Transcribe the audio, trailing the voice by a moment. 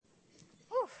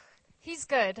He's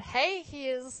good. Hey, he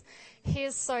is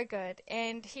so good,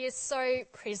 and he is so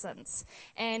present.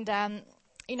 And,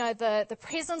 the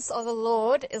presence of the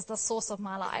Lord is the source of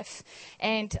my life.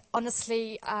 And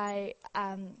honestly,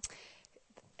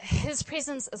 his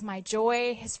presence is my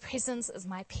joy. His presence is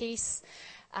my peace.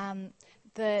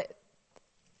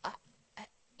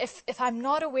 If I'm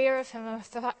not aware of him,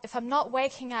 if I'm not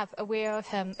waking up aware of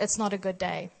him, it's not a good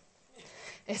day.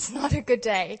 It's not a good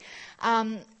day.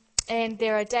 And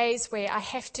there are days where I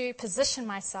have to position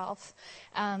myself,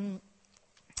 not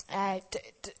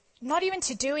even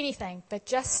to do anything, but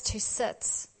just to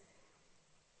sit.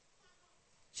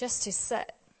 Just to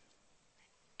sit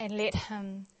and let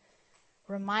him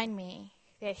remind me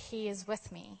that he is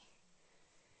with me.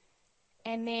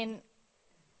 And then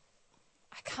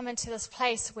I come into this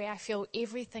place where I feel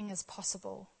everything is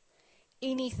possible.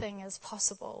 Anything is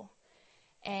possible.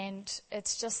 And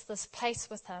it's just this place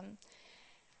with him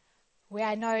where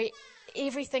I know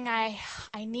everything I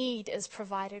need is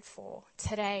provided for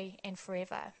today and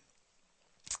forever.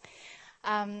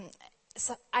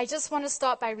 So I just want to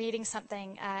start by reading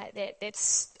something that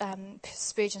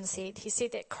Spurgeon said. He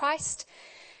said that Christ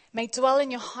may dwell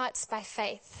in your hearts by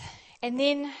faith, and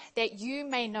then that you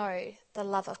may know the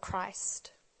love of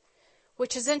Christ,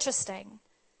 which is interesting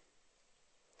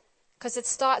because it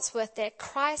starts with that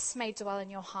Christ may dwell in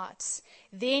your hearts,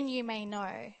 then you may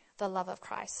know the love of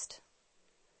Christ.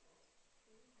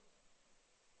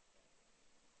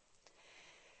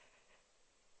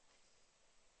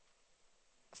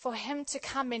 For him to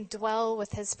come and dwell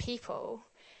with his people,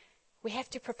 we have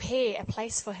to prepare a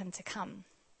place for him to come.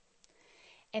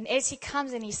 And as he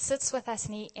comes and he sits with us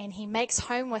and he makes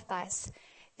home with us,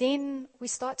 then we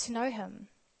start to know him,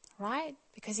 right?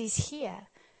 Because he's here.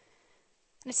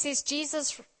 And it says,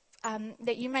 Jesus,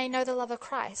 that you may know the love of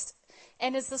Christ.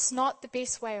 And is this not the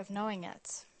best way of knowing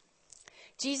it?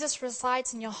 Jesus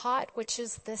resides in your heart, which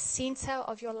is the center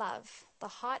of your love. The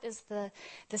heart is the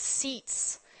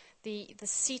seats. The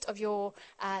seat of your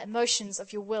emotions,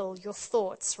 of your will, your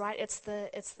thoughts, right? It's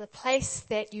the place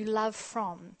that you love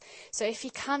from. So if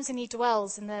he comes and he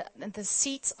dwells in the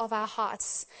seats of our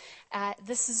hearts,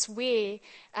 this is where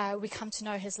we come to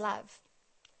know his love.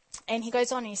 And he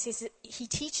goes on and he says he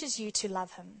teaches you to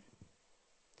love him.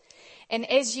 And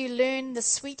as you learn the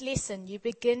sweet lesson, you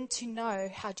begin to know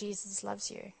how Jesus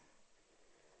loves you.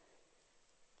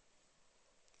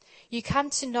 You come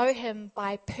to know him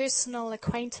by personal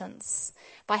acquaintance,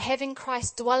 by having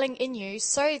Christ dwelling in you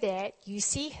so that you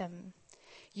see him,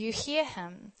 you hear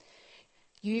him,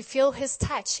 you feel his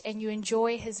touch, and you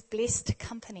enjoy his blessed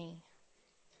company.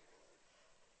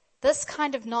 This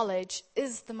kind of knowledge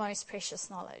is the most precious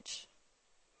knowledge.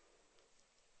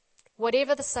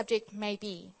 Whatever the subject may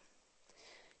be,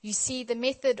 you see the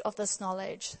method of this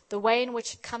knowledge, the way in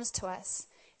which it comes to us.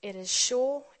 It is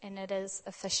sure and it is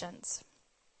efficient.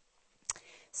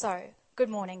 So, good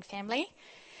morning, family.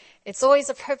 It's always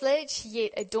a privilege,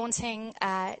 yet a daunting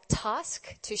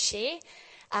task to share.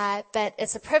 But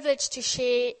it's a privilege to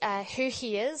share who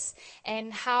he is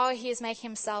and how he is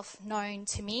making himself known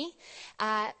to me.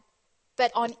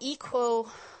 But on equal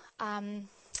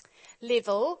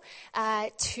level,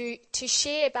 to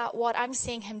share about what I'm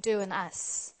seeing him do in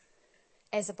us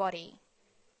as a body.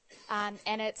 And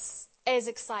it's as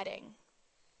exciting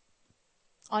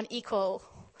on equal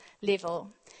level.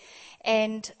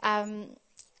 And,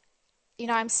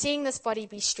 I'm seeing this body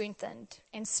be strengthened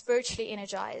and spiritually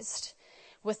energized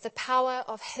with the power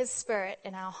of his spirit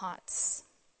in our hearts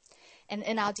and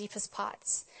in our deepest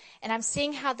parts. And I'm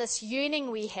seeing how this yearning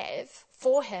we have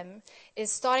for him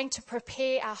is starting to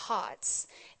prepare our hearts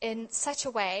in such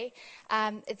a way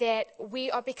that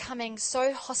we are becoming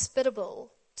so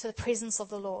hospitable to the presence of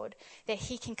the Lord that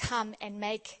he can come and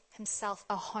make himself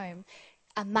a home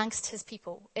amongst his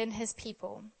people, in his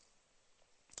people.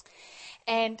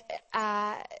 And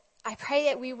I pray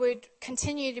that we would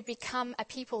continue to become a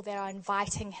people that are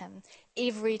inviting him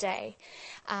every day,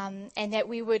 and that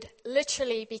we would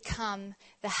literally become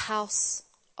the house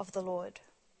of the Lord.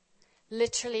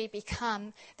 Literally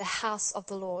become the house of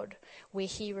the Lord, where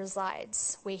he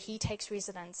resides, where he takes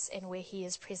residence, and where he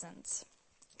is present.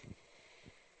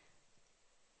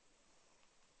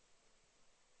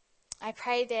 I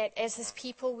pray that as his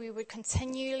people, we would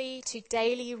continually to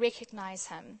daily recognize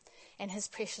him and his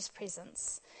precious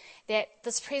presence. That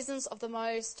this presence of the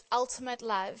most ultimate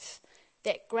love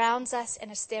that grounds us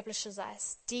and establishes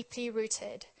us, deeply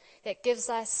rooted, that gives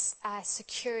us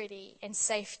security and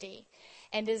safety,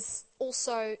 and is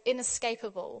also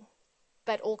inescapable,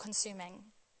 but all-consuming.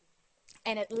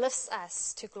 And it lifts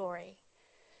us to glory.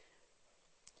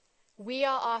 We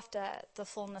are after the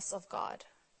fullness of God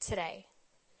today.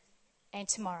 and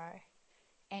tomorrow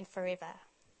and forever.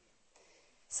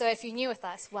 So if you're new with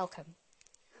us, welcome.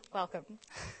 Welcome.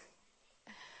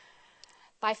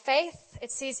 By faith,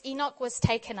 it says Enoch was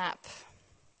taken up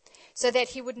so that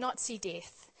he would not see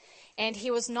death. And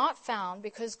he was not found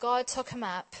because God took him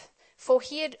up, for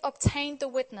he had obtained the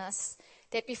witness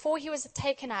that before he was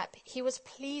taken up, he was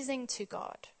pleasing to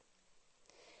God.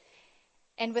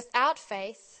 And without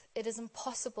faith, it is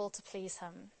impossible to please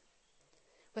him.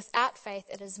 Without faith,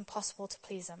 it is impossible to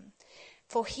please him.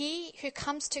 For he who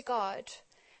comes to God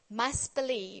must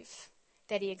believe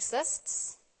that he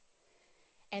exists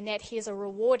and that he is a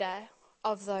rewarder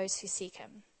of those who seek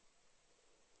him.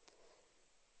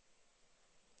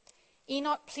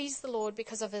 Enoch pleased the Lord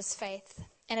because of his faith,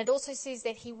 and it also says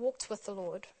that he walked with the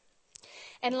Lord.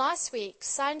 And last week,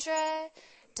 Sandra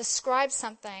described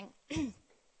something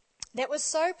that was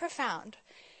so profound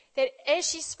that as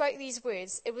she spoke these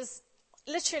words, it was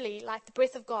literally like the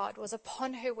breath of God was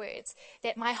upon her words,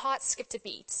 that my heart skipped a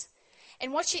beat.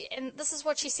 And this is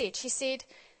what she said. She said,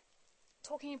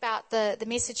 talking about the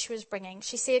message she was bringing,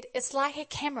 she said, it's like a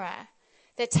camera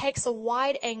that takes a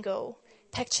wide angle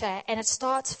picture and it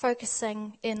starts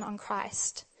focusing in on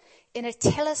Christ in a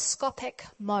telescopic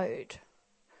mode,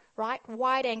 right?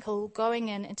 Wide angle going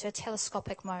into a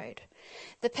telescopic mode.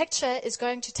 The picture is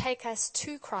going to take us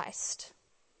to Christ,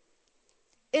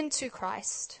 into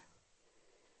Christ,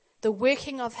 the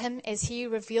working of him as he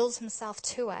reveals himself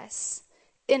to us,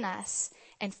 in us,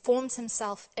 and forms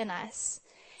himself in us.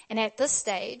 And at this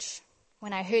stage,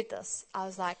 when I heard this, I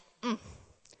was like,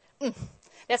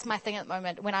 That's my thing at the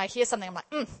moment. When I hear something, I'm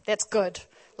like, that's good.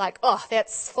 Like, oh,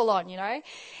 that's full on, you know.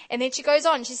 And then she goes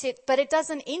on, she said, but it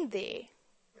doesn't end there.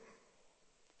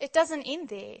 It doesn't end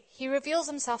there. He reveals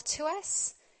himself to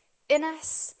us, in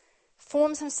us,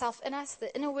 forms himself in us,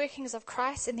 the inner workings of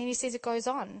Christ, and then he says it goes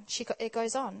on. It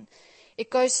goes on. It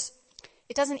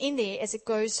doesn't end there as it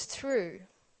goes through.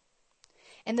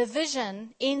 And the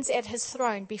vision ends at his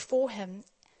throne before him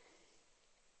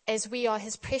as we are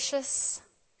his precious,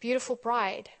 beautiful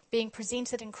bride being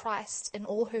presented in Christ in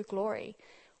all her glory,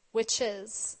 which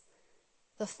is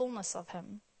the fullness of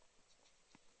him.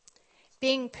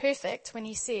 Being perfect, when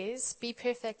he says, be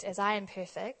perfect as I am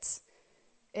perfect,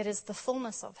 it is the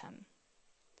fullness of him.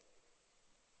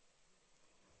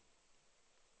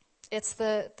 It's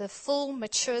the full,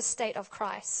 mature state of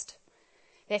Christ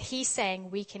that he's saying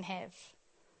we can have.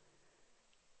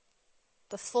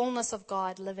 The fullness of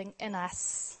God living in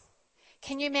us.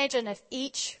 Can you imagine if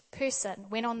each person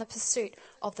went on the pursuit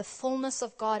of the fullness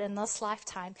of God in this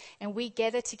lifetime and we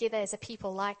gather together as a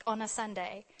people like on a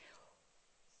Sunday?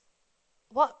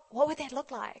 What would that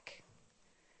look like?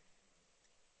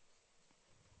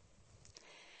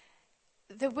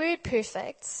 The word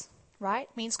perfect, right,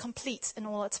 means complete in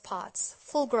all its parts,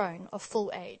 full grown of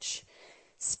full age,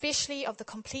 especially of the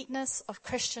completeness of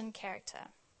Christian character,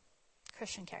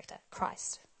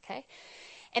 Christ, okay?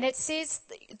 And it says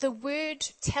the word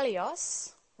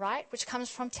teleos, right, which comes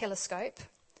from telescope,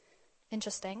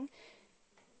 interesting,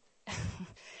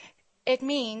 it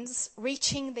means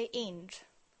reaching the end,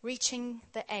 reaching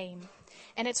the aim.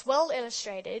 And it's well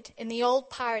illustrated in the old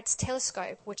pirate's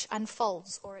telescope, which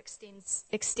unfolds or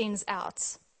extends out.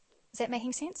 Is that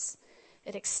making sense?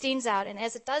 It extends out, and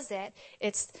as it does that,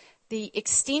 the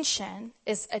extension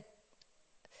is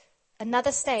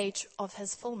another stage of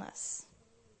his fullness.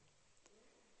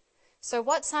 So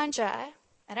what Sandra,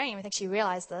 I don't even think she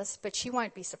realized this, but she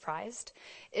won't be surprised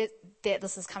that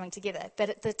this is coming together.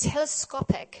 But the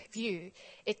telescopic view,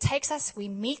 it takes us, we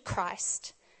meet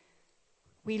Christ,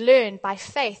 we learn by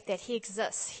faith that he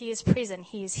exists, he is present,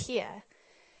 he is here.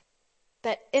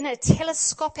 But in a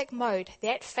telescopic mode,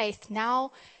 that faith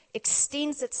now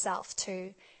extends itself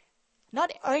to,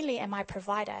 not only am I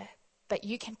provider, but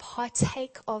you can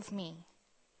partake of me.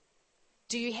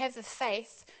 Do you have the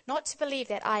faith not to believe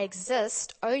that I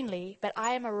exist only, but I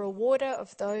am a rewarder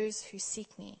of those who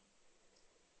seek me?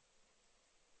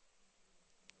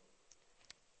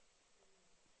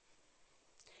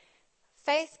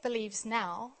 Faith believes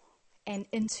now and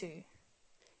into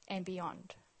and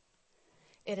beyond.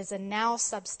 It is a now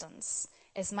substance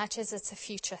as much as it's a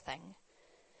future thing.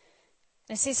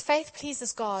 And it says faith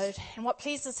pleases God, and what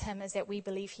pleases him is that we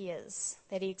believe he is,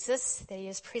 that he exists, that he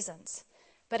is present.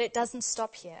 But it doesn't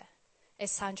stop here, as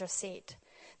Sandra said.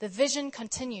 The vision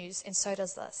continues, and so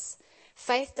does this.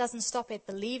 Faith doesn't stop at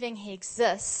believing he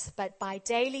exists, but by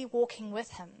daily walking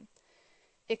with him,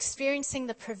 experiencing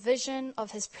the provision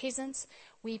of his presence,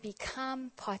 we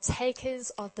become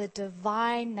partakers of the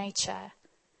divine nature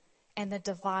and the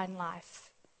divine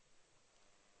life.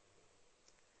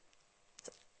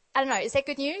 I don't know, is that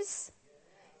good news?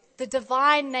 the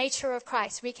divine nature of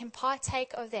Christ. We can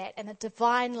partake of that, and the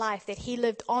divine life that he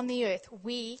lived on the earth.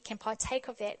 We can partake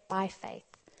of that by faith.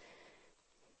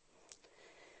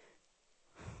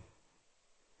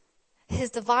 His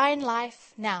divine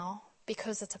life now,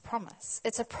 because it's a promise.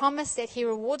 It's a promise that he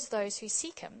rewards those who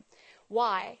seek him.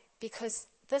 Why? Because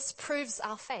this proves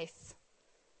our faith.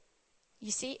 You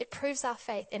see, it proves our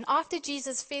faith. And after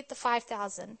Jesus fed the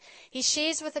 5,000, he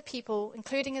shares with the people,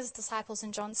 including his disciples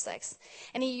in John 6,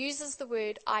 and he uses the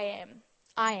word I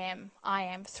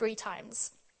am 3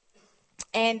 times.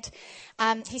 And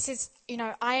he says,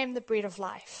 I am the bread of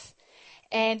life.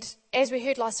 And as we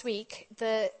heard last week,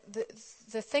 the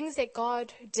things that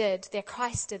God did, that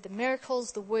Christ did, the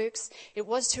miracles, the works, it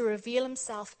was to reveal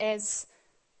himself as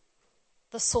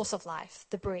the source of life,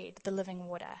 the bread, the living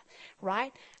water,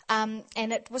 right? And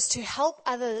it was to help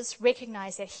others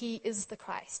recognize that he is the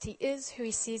Christ. He is who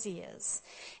he says he is.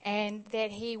 And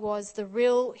that he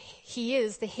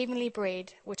is the heavenly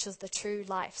bread, which is the true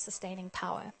life-sustaining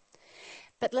power.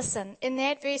 But listen, in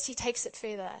that verse, he takes it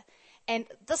further. And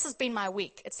this has been my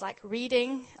week. It's like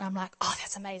reading, and I'm like, oh,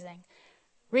 that's amazing.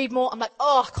 Read more. I'm like,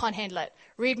 oh, I can't handle it.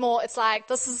 Read more. It's like,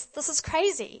 this is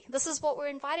crazy. This is what we're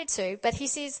invited to. But he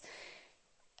says,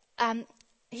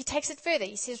 he takes it further.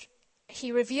 He says,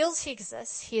 he reveals he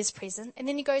exists, he is present, and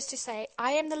then he goes to say,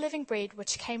 I am the living bread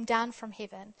which came down from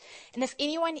heaven, and if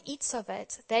anyone eats of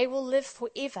it, they will live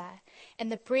forever,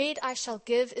 and the bread I shall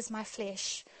give is my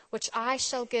flesh, which I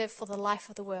shall give for the life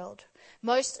of the world.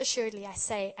 Most assuredly I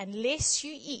say, unless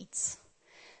you eat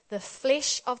the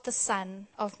flesh of the Son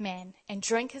of Man and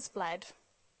drink his blood,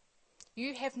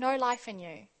 you have no life in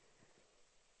you.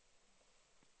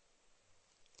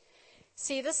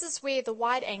 See, this is where the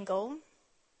wide angle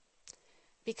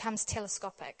becomes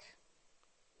telescopic,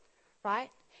 right?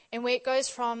 And where it goes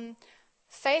from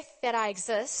faith that I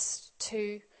exist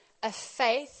to a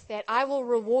faith that I will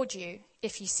reward you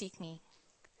if you seek me.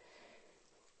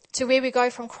 To where we go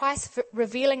from Christ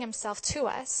revealing himself to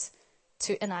us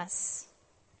to in us.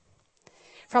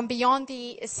 From beyond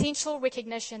the essential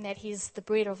recognition that he's the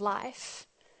bread of life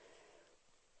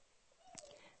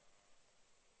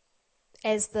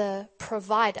as the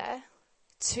provider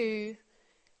to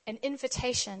an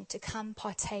invitation to come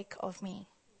partake of me,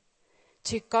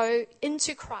 to go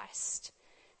into Christ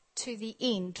to the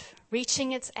end,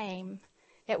 reaching its aim,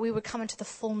 that we would come into the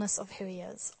fullness of who he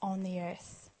is on the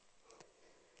earth.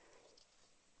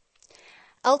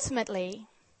 Ultimately,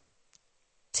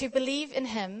 to believe in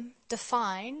him,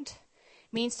 defined,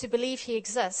 means to believe he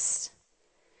exists,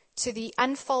 to the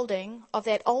unfolding of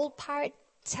that old pirate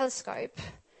telescope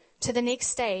to the next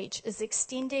stage is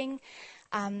extending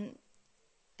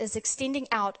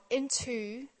out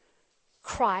into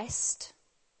Christ,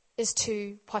 is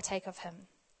to partake of him.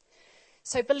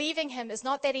 So believing him is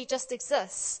not that he just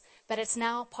exists, but it's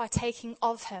now partaking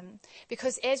of him.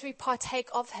 Because as we partake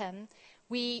of him,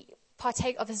 we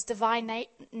partake of his divine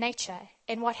nature.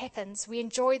 And what happens? We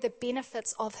enjoy the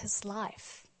benefits of his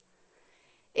life.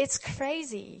 It's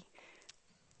crazy.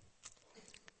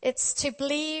 It's to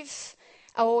believe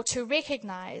or to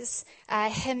recognize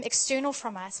him external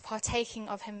from us, partaking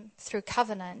of him through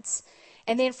covenants,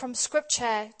 and then from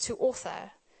scripture to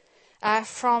author,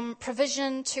 from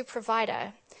provision to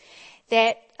provider,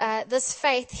 that this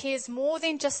faith hears more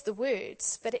than just the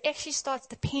words, but it actually starts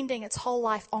depending its whole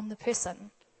life on the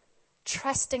person,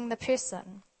 trusting the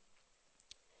person.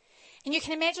 And you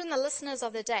can imagine the listeners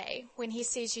of the day when he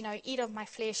says, eat of my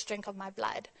flesh, drink of my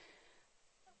blood.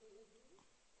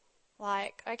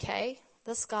 Like, okay,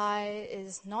 this guy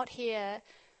is not here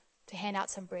to hand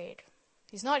out some bread.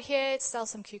 He's not here to sell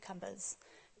some cucumbers.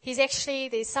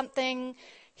 There's something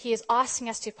he is asking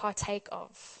us to partake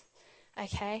of.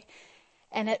 Okay?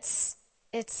 And it's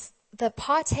the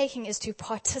partaking is to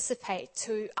participate,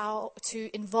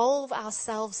 to involve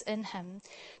ourselves in him,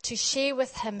 to share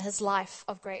with him his life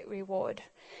of great reward.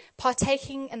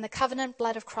 Partaking in the covenant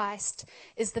blood of Christ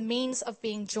is the means of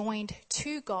being joined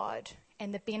to God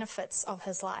and the benefits of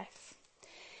his life.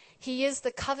 He is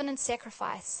the covenant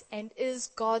sacrifice and is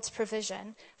God's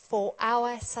provision for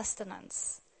our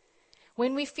sustenance.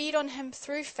 When we feed on him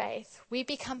through faith, we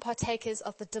become partakers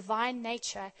of the divine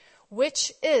nature,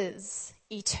 which is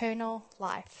eternal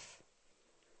life.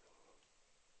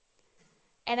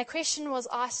 And a question was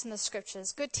asked in the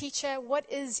scriptures, good teacher, what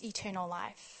is eternal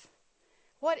life?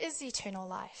 What is eternal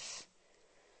life?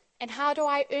 And how do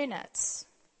I earn it?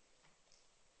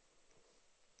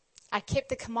 I kept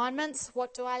the commandments,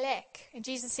 what do I lack? And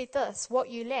Jesus said this, what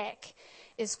you lack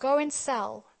is go and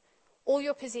sell all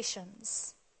your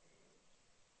possessions,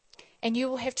 and you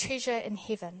will have treasure in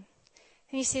heaven.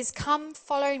 And he says, come,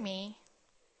 follow me,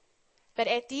 But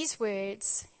at these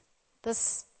words,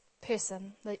 this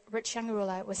person, the rich young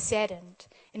ruler, was saddened,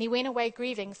 and he went away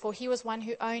grieving, for he was one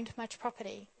who owned much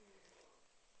property.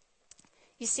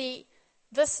 You see,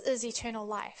 this is eternal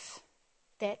life,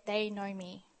 that they know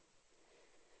me.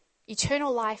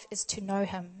 Eternal life is to know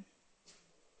him.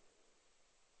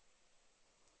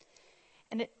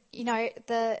 And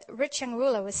the rich young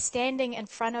ruler was standing in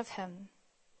front of him,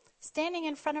 standing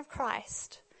in front of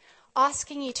Christ,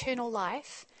 asking eternal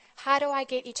life, how do I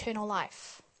get eternal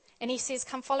life? And he says,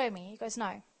 come follow me. He goes,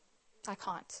 no, I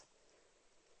can't.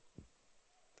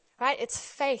 Right? It's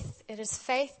faith. It is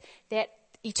faith that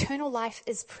eternal life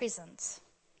is present.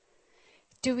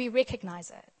 Do we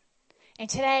recognize it? And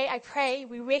today I pray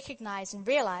we recognize and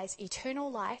realize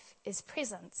eternal life is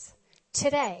present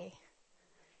today.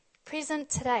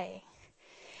 Present today.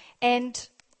 And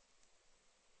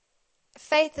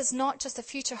faith is not just a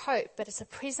future hope, but it's a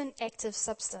present active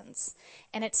substance.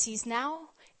 And it sees now,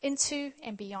 into,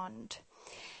 and beyond.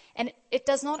 And it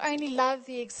does not only love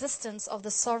the existence of the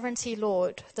sovereignty of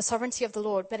the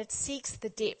Lord, but it seeks the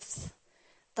depth,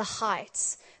 the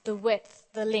heights, the width,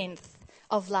 the length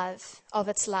of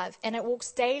its love. And it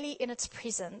walks daily in its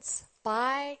presence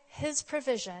by his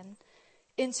provision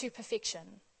into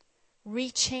perfection,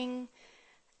 reaching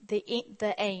the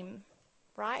aim,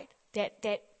 right?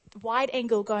 That wide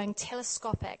angle going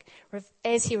telescopic.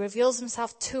 As he reveals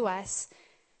himself to us,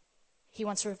 he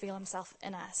wants to reveal himself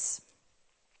in us.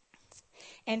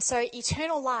 And so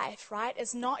eternal life, right,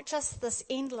 is not just this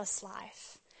endless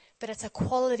life, but it's a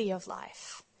quality of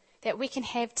life that we can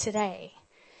have today.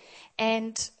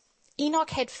 And Enoch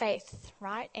had faith,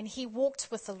 right, and he walked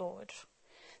with the Lord.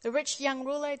 The rich young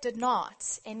ruler did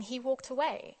not, and he walked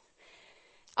away.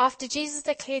 After Jesus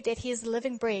declared that he is the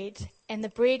living bread, and the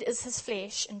bread is his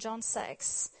flesh, in John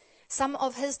 6, some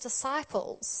of his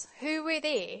disciples who were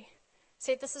there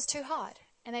said, this is too hard,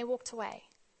 and they walked away.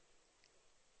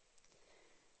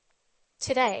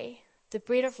 Today, the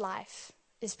bread of life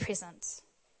is present.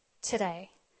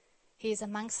 Today, he is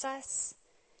amongst us,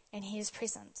 and he is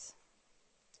present.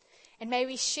 And may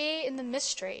we share in the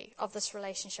mystery of this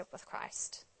relationship with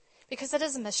Christ, because it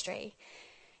is a mystery.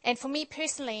 And for me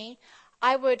personally,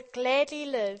 I would gladly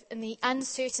live in the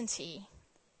uncertainty,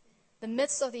 the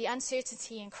midst of the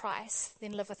uncertainty in Christ,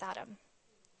 than live without him.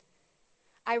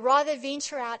 I rather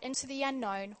venture out into the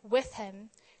unknown with him,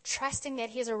 trusting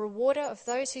that he is a rewarder of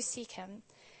those who seek him,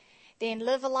 than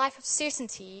live a life of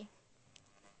certainty,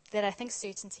 that I think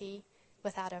certainty,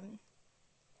 without him.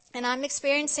 And I'm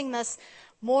experiencing this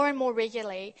more and more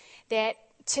regularly, that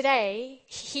today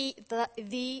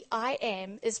the I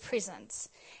am is present.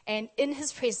 And in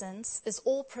his presence is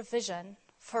all provision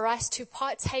for us to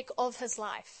partake of his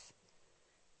life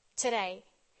today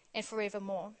and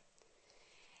forevermore.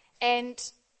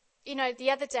 And,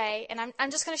 the other day, and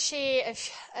I'm just going to share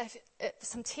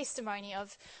some testimony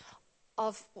of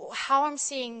how I'm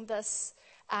seeing this,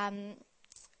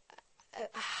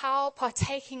 how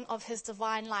partaking of his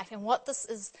divine life and what this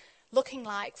is looking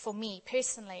like for me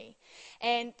personally.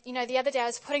 And, the other day I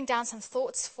was putting down some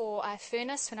thoughts for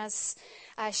Furnace when I was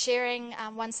sharing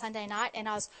one Sunday night, and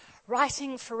I was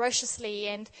writing ferociously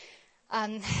and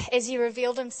as he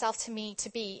revealed himself to me to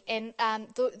be. And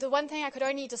the one thing I could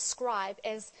only describe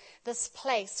as this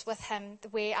place with him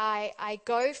where I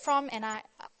go from and I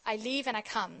leave and I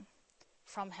come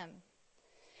from him.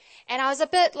 And I was a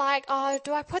bit like,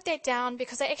 do I put that down?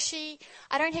 Because I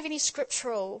don't have any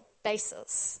scriptural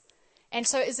basis. And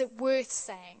so is it worth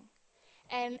saying?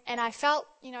 And I felt,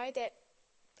 that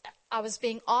I was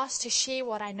being asked to share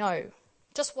what I know,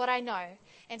 just what I know.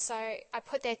 And so I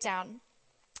put that down.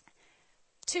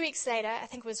 2 weeks later, I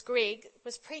think it was Greg,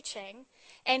 was preaching,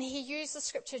 and he used the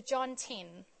scripture John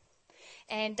 10.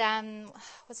 And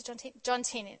was it John 10? John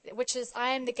 10, which is, I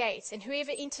am the gate, and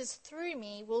whoever enters through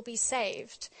me will be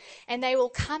saved. And they will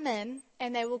come in,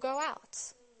 and they will go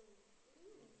out.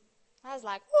 I was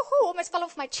like, woohoo, almost fell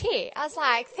off my chair. I was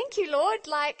like, thank you, Lord.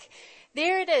 Like,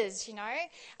 there it is,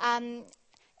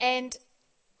 And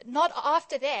not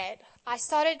after that, I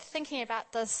started thinking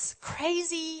about this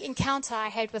crazy encounter I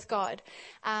had with God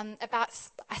I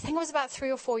think it was about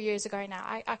 3 or 4 years ago now.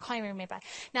 I can't even remember.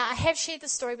 Now, I have shared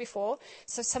this story before,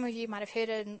 so some of you might have heard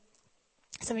it and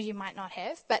some of you might not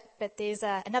have, but there's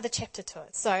another chapter to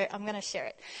it, so I'm going to share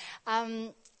it.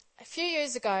 A few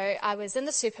years ago, I was in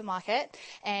the supermarket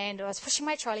and I was pushing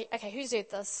my trolley. Okay, who's heard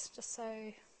this? Just so...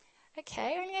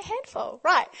 Okay, only a handful.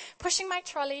 Right. Pushing my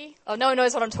trolley. Oh, no one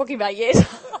knows what I'm talking about yet.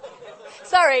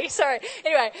 Sorry.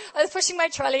 Anyway, I was pushing my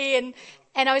trolley and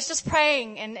I was just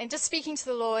praying and just speaking to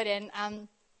the Lord. And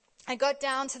I got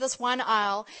down to this one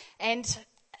aisle and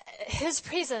his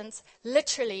presence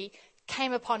literally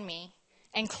came upon me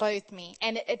and clothed me.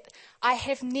 And I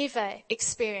have never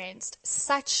experienced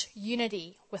such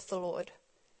unity with the Lord.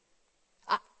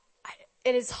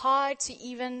 It is hard to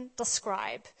even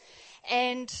describe.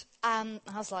 And I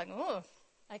was like, oh,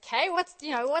 okay, what's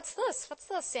this? What's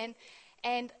this?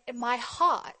 And my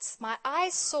heart, my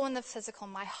eyes saw in the physical,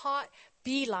 my heart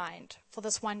beelined for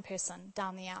this one person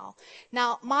down the aisle.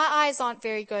 Now, my eyes aren't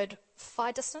very good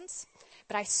far distance,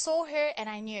 but I saw her and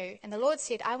I knew. And the Lord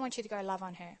said, I want you to go love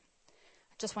on her.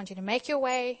 I just want you to make your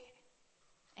way,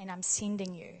 and I'm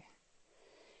sending you.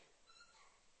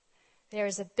 There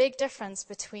is a big difference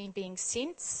between being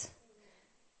sent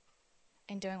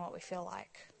and doing what we feel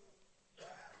like,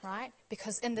 right?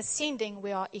 Because in the sending,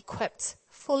 we are equipped,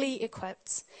 fully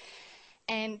equipped.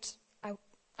 And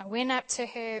I went up to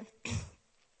her.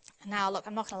 Now, look,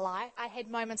 I'm not going to lie. I had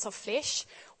moments of flesh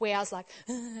where I was like,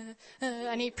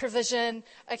 I need provision.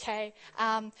 Okay,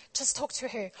 just talk to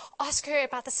her. Ask her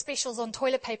about the specials on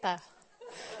toilet paper.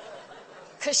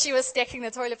 Because she was stacking the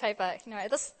toilet paper. You know,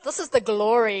 this is the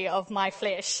glory of my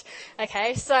flesh.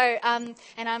 Okay, so, and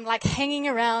I'm like hanging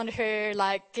around her,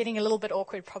 like getting a little bit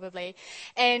awkward probably.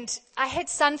 And I had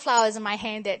sunflowers in my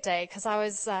hand that day because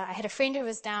I had a friend who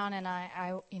was down, and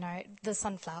I the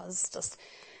sunflowers just,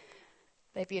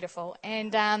 they're beautiful.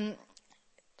 And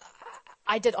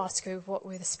I did ask her what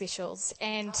were the specials,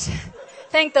 and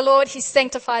thank the Lord, He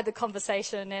sanctified the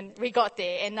conversation, and we got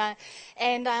there.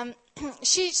 And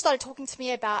she started talking to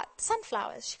me about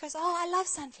sunflowers. She goes, "Oh, I love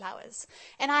sunflowers,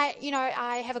 and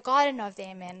I have a garden of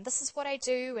them, and this is what I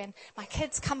do. And my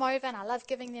kids come over, and I love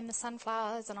giving them the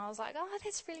sunflowers." And I was like, "Oh,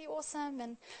 that's really awesome."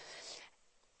 And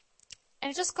there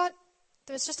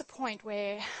was just a point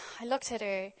where I looked at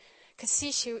her. Could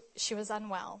see she was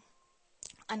unwell.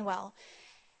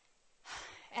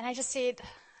 And I just said,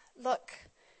 "Look,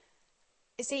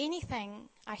 is there anything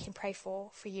I can pray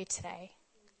for you today?"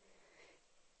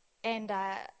 And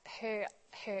her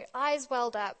eyes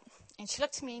welled up, and she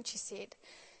looked at me and she said,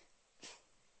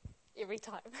 every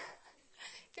time,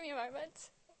 give me a moment.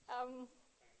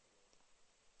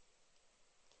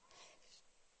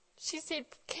 She said,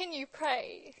 "Can you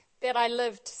pray that I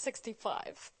live to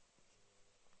 65?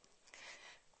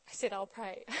 I said, "I'll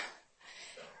pray."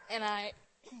 And I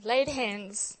laid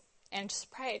hands and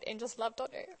just prayed and just loved on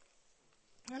her.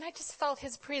 And I just felt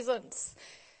His presence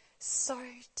so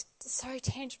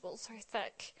tangible, so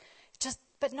thick.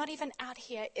 But not even out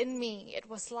here in me. It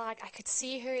was like I could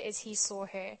see her as He saw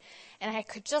her. And I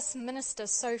could just minister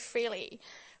so freely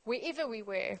wherever we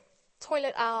were.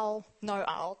 Toilet aisle, no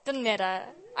aisle, didn't matter.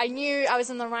 I knew I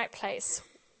was in the right place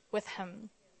with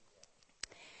Him.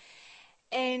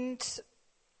 And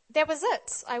that was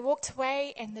it. I walked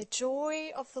away, and the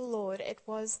joy of the Lord, it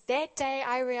was that day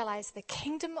I realized the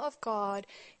kingdom of God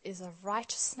is of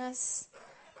righteousness,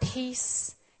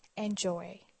 peace, and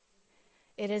joy.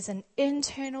 It is an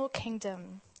internal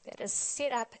kingdom that is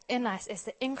set up in us as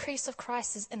the increase of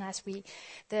Christ is in us.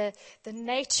 The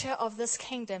nature of this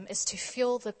kingdom is to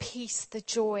feel the peace, the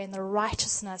joy, and the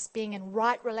righteousness, being in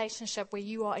right relationship where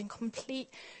you are in complete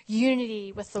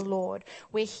unity with the Lord,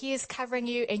 where He is covering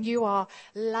you and you are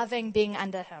loving being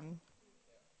under Him.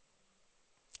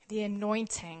 The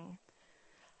anointing.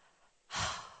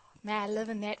 May I live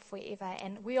in that forever,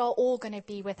 and we are all going to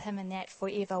be with Him in that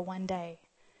forever one day.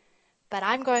 But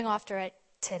I'm going after it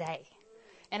today.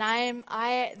 And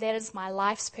that is my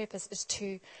life's purpose, is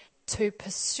to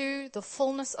pursue the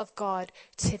fullness of God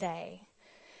today.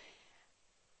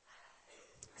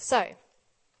 So,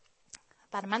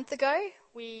 about a month ago,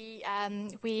 we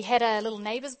had a little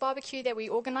neighbours barbecue that we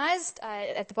organised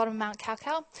at the bottom of Mount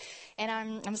Kaukau. And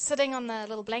I'm sitting on the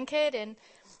little blanket, and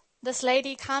this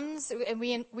lady comes, and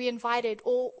we invited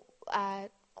all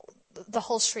the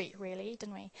whole street, really,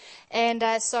 didn't we? And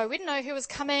so we didn't know who was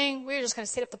coming. We were just going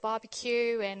to set up the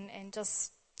barbecue and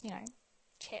just,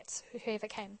 chat, whoever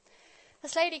came.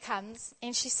 This lady comes,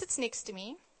 and she sits next to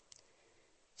me.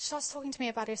 She starts talking to me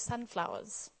about her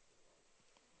sunflowers.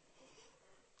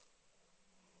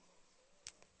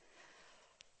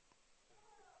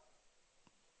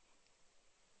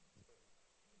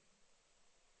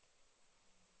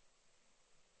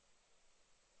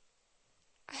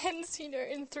 I hadn't seen her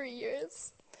in 3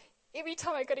 years. Every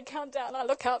time I got a countdown, I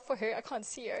look out for her. I can't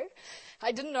see her.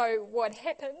 I didn't know what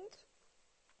happened.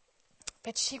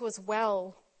 But she was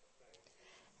well.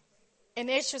 And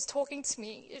as she was talking to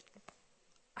me,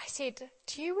 I said,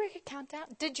 "Do you work a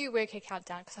countdown? Did you work a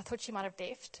countdown?" Because I thought she might have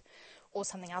left or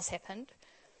something else happened.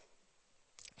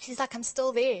 She's like, "I'm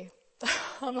still there."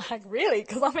 I'm like, "Really?"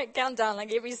 Because I'm at countdown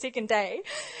like every second day.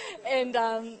 And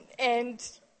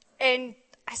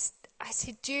I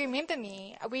said, do you remember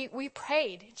me? We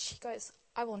prayed. And she goes,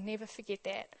 I will never forget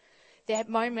that. That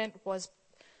moment was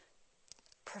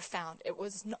profound. It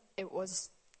was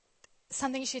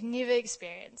something she'd never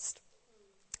experienced.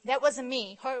 That wasn't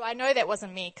me. Oh, I know that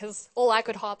wasn't me, because all I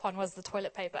could harp on was the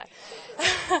toilet paper.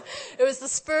 It was the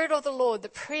Spirit of the Lord, the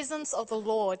presence of the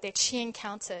Lord that she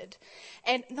encountered.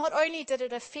 And not only did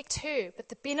it affect her, but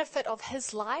the benefit of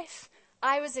his life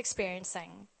I was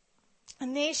experiencing.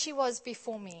 And there she was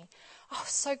before me. Oh,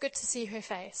 so good to see her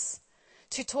face,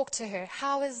 to talk to her.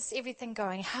 How is everything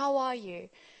going? How are you?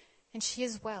 And she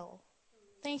is well.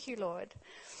 Thank you, Lord.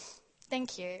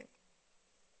 Thank you.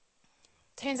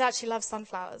 Turns out she loves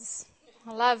sunflowers.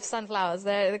 I love sunflowers.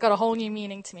 They've got a whole new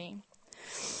meaning to me.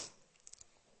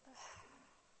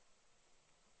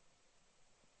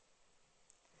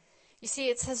 You see,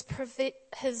 it's his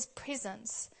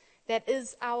presence that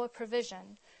is our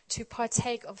provision to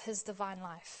partake of his divine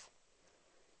life.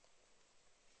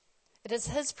 It is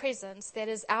his presence that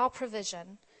is our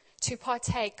provision to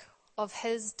partake of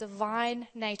his divine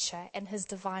nature and his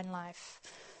divine life.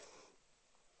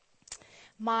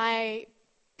 My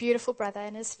beautiful brother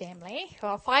and his family, who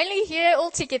are finally here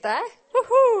all together.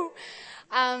 Woohoo!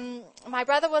 My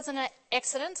brother was in an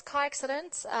car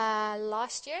accident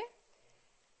last year.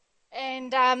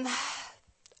 And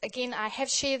again, I have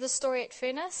shared this story at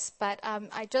Furnace, but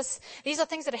these are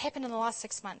things that have happened in the last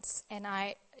 6 months. And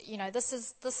this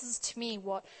is to me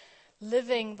what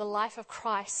living the life of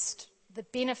Christ, the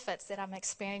benefits that I'm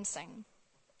experiencing.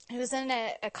 He was in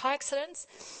a car accident,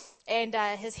 and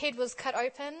his head was cut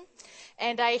open,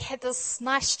 and I had this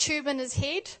nice tube in his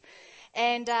head,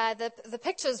 and the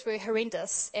pictures were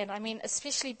horrendous. And I mean,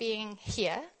 especially being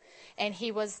here, and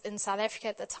he was in South Africa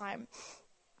at the time.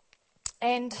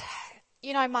 And,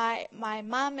 my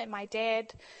mum and my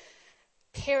dad,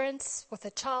 parents with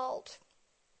a child,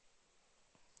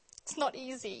 it's not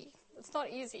easy. It's not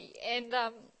easy. And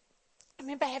I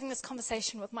remember having this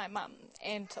conversation with my mum,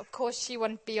 and of course she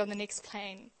wouldn't be on the next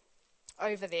plane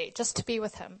over there just to be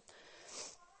with him.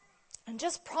 And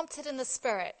just prompted in the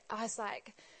spirit, I was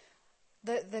like,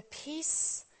 the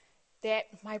peace that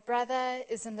my brother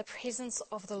is in the presence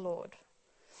of the Lord.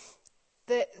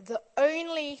 The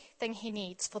only thing he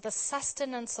needs for the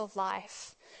sustenance of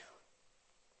life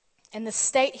and the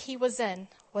state he was in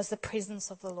was the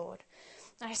presence of the Lord.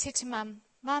 And I said to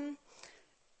Mum,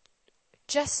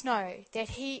 just know that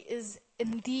he is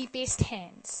in the best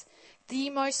hands, the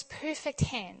most perfect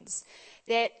hands,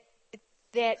 that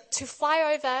to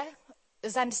fly over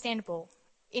is understandable.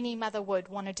 Any mother would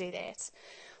want to do that.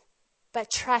 But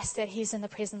trust that he's in the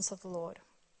presence of the Lord.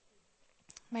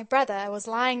 My brother was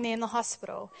lying there in the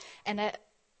hospital, and I'm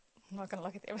not going to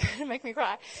look at them, it'll make me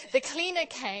cry. The cleaner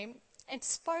came and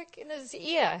spoke in his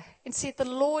ear and said, "The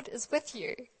Lord is with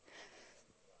you."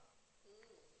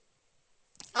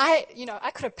 I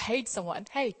could have paid someone,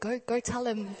 "Hey, go tell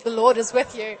him the Lord is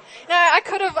with you." No, I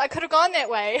could have gone that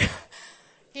way,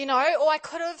 or I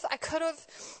could have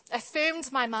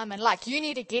affirmed my mum and you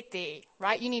need to get there,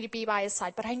 right? You need to be by his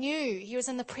side. But I knew he was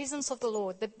in the presence of the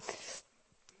Lord,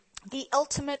 the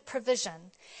ultimate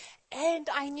provision. And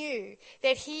I knew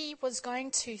that he was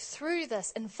going to, through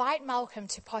this, invite Malcolm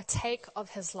to partake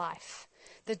of his life,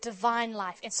 the divine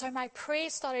life. And so my prayer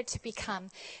started to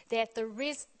become that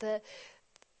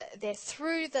that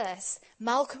through this,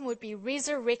 Malcolm would be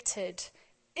resurrected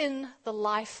in the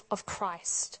life of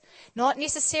Christ. Not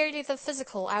necessarily the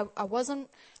physical. I wasn't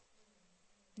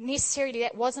necessarily,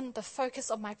 that wasn't the focus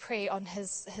of my prayer on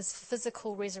his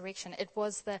physical resurrection. It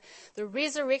was the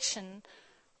resurrection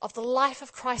of the life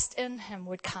of Christ in him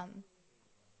would come.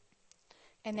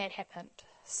 And that happened.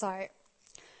 So,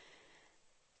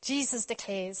 Jesus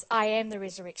declares, "I am the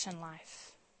resurrection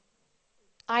life."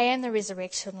 I am the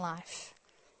resurrection life.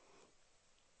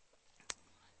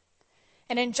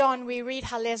 And in John, we read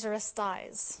how Lazarus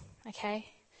dies,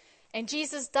 okay? And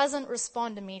Jesus doesn't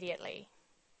respond immediately.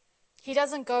 He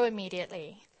doesn't go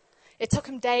immediately. It took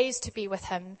him days to be with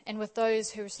him and with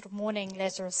those who were sort of mourning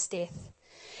Lazarus' death.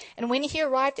 And when he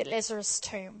arrived at Lazarus'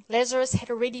 tomb, Lazarus had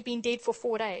already been dead for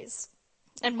 4 days.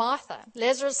 And Martha,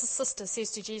 Lazarus' sister,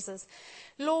 says to Jesus,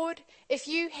 "Lord, if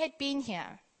you had been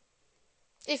here,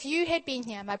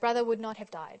 my brother would not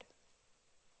have died."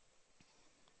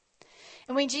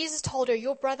 And when Jesus told her,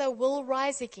 "Your brother will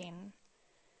rise again,"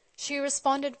 she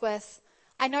responded with,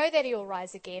 "I know that he will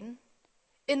rise again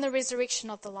in the resurrection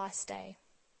of the last day."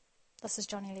 This is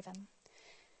John 11.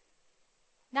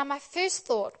 Now my first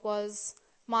thought was,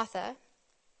 Martha,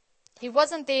 he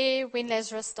wasn't there when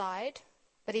Lazarus died,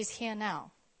 but he's here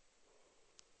now.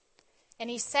 And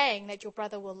he's saying that your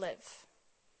brother will live.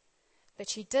 but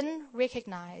she didn't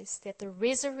recognize that the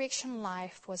resurrection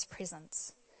life was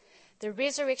present. The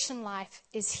resurrection life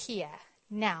is here,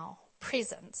 now,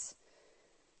 present.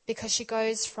 Because she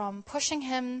goes from pushing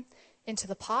him into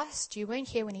the past, you weren't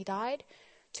here when he died,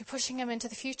 to pushing him into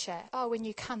the future. Oh, when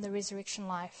you come, the resurrection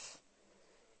life,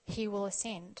 he will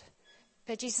ascend.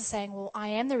 But Jesus is saying, well, I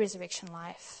am the resurrection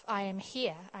life. I am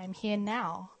here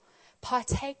now.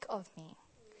 Partake of me.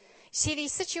 See,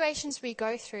 these situations we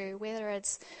go through, whether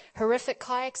it's horrific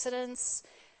car accidents,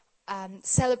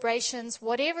 celebrations,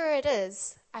 whatever it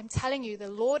is, I'm telling you,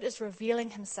 the Lord is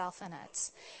revealing himself in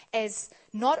it as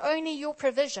not only your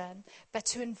provision, but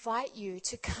to invite you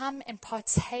to come and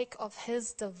partake of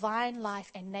his divine life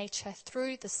and nature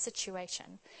through the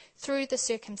situation, through the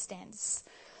circumstance.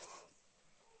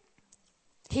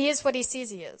 He is what he says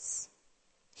he is.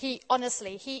 He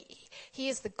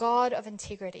is the God of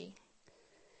integrity.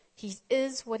 He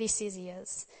is what he says he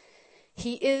is.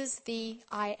 He is the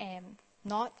I am,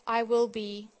 not I will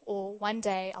be or one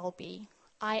day I'll be.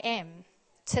 I am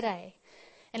today.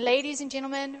 And ladies and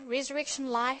gentlemen,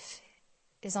 resurrection life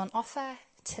is on offer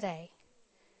today.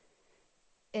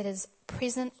 It is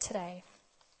present today.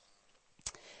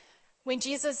 When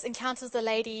Jesus encounters the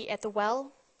lady at the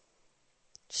well,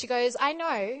 she goes, I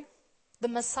know the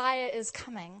Messiah is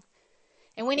coming.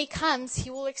 And when he comes,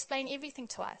 he will explain everything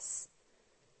to us.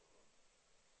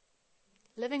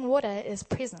 Living water is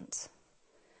present.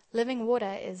 Living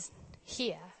water is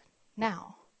here,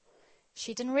 now.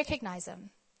 She didn't recognize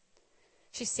him.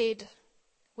 She said,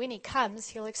 when he comes,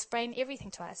 he'll explain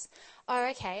everything to us. Oh,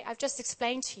 okay, I've just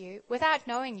explained to you, without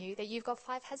knowing you, that you've got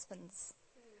 5 husbands.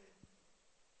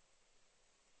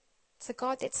 It's a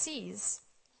God that sees.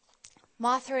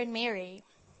 Martha and Mary.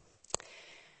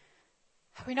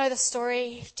 We know the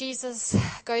story. Jesus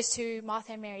goes to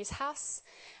Martha and Mary's house.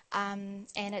 And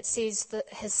it says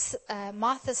that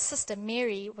Martha's sister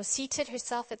Mary was seated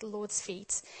herself at the Lord's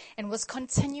feet and was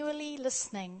continually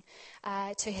listening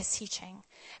to his teaching.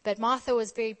 But Martha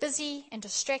was very busy and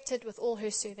distracted with all her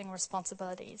serving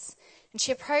responsibilities. And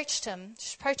she approaches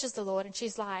the Lord, and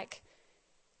she's like,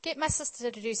 get my sister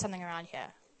to do something around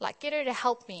here. Like, get her to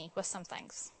help me with some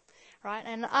things. Right?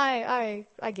 And I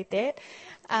get that.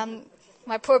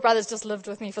 My poor brother's just lived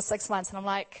with me for 6 months, and I'm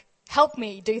like, help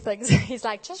me do things. He's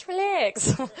like, just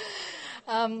relax.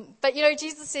 But,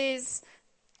 Jesus says,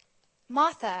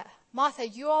 Martha,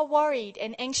 you are worried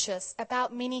and anxious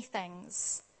about many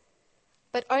things,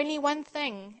 but only one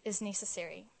thing is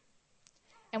necessary.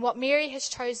 And what Mary has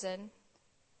chosen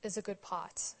is a good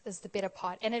part, is the better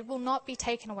part, and it will not be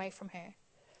taken away from her.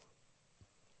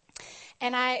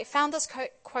 And I found this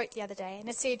quote the other day, and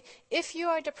it said, if you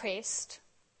are depressed,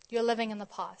 you're living in the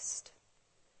past.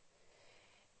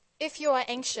 If you are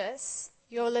anxious,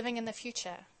 you're living in the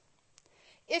future.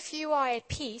 If you are at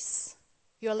peace,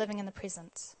 you're living in the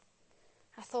present.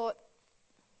 I thought,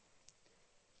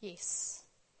 yes.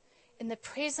 In the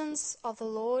presence of the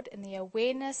Lord, in the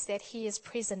awareness that he is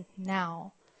present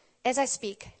now, as I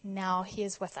speak, now he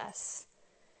is with us.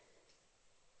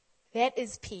 That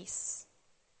is peace.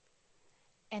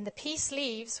 And the peace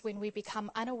leaves when we become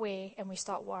unaware and we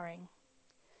start worrying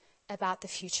about the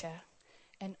future.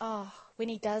 And when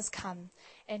he does come,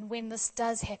 and when this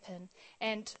does happen,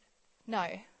 and no,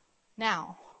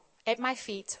 now, at my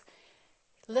feet,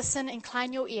 listen,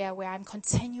 incline your ear where I'm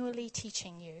continually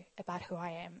teaching you about who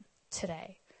I am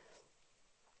today.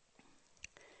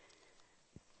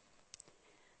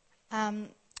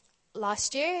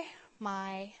 Last year,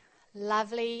 my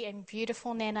lovely and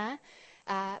beautiful Nana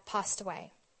passed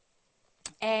away.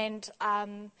 And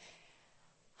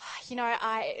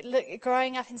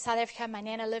growing up in South Africa, my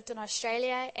Nana lived in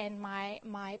Australia, and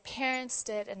my parents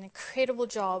did an incredible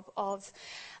job of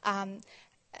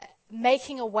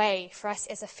making a way for us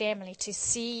as a family to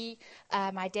see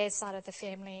my dad's side of the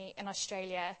family in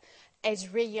Australia as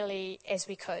regularly as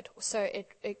we could. So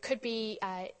it could be,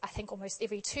 I think, almost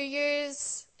every 2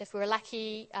 years, if we were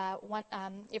lucky,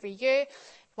 every year.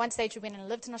 One stage we went and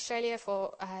lived in Australia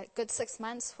for a good 6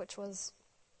 months, which was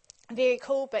very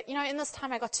cool. But, in this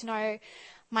time I got to know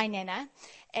my Nana,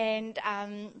 and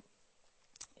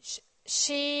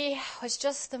she was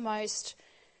just the most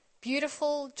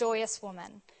beautiful, joyous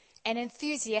woman, and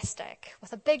enthusiastic,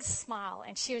 with a big smile,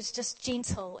 and she was just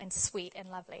gentle and sweet and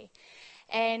lovely.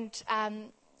 And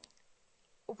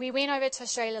we went over to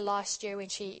Australia last year when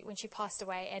she passed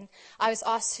away, and I was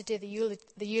asked to do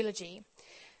the eulogy.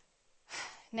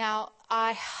 Now,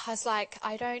 I was like,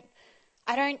 I don't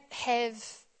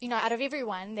have, out of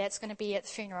everyone that's going to be at the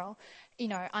funeral,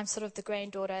 I'm sort of the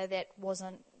granddaughter that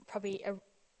wasn't probably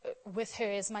with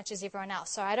her as much as everyone else.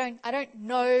 So I don't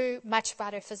know much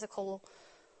about her physical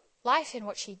life and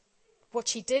what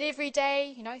she did every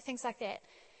day, things like that.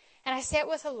 And I sat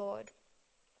with the Lord,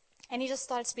 and he just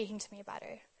started speaking to me about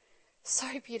her so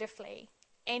beautifully.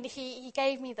 And he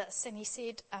gave me this, and he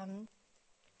said,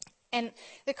 and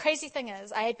the crazy thing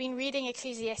is, I had been reading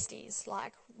Ecclesiastes,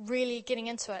 like really getting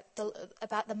into it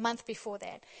about the month before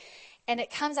that. And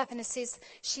it comes up and it says,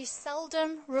 she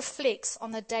seldom reflects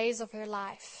on the days of her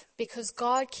life because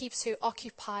God keeps her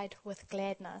occupied with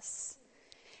gladness.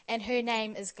 And her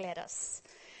name is Gladys.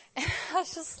 And I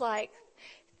was just like,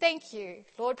 thank you,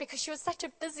 Lord, because she was such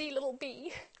a busy little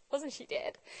bee, wasn't she,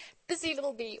 Dad? Busy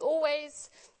little bee, always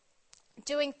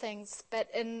doing things, but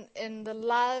in the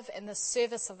love and the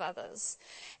service of others.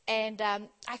 And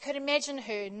I could imagine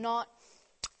her not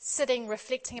sitting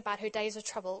reflecting about her days of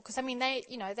trouble, because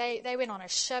they went on a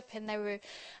ship, and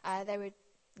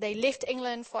they left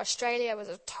England for Australia. It was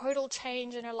a total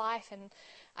change in her life, and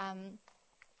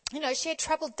she had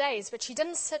troubled days, but she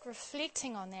didn't sit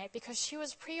reflecting on that because she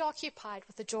was preoccupied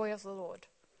with the joy of the Lord,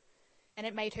 and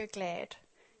it made her glad.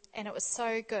 And it was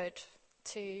so good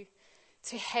to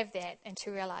have that and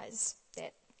to realize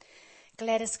that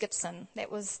Gladys Gibson, that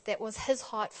was his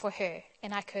heart for her,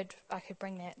 and I could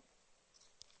bring that.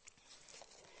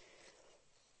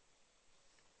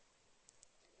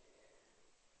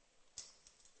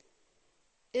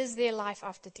 Is there life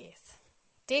after death?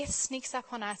 Death sneaks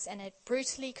up on us and it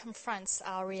brutally confronts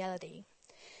our reality.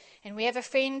 And we have a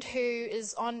friend who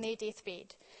is on their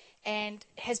deathbed and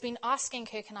has been asking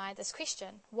Kirk and I this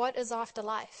question: what is after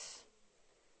life?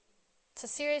 It's a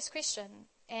serious question,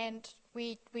 and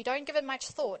we don't give it much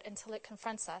thought until it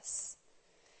confronts us.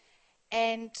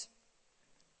 And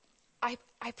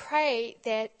I pray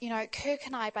that, Kirk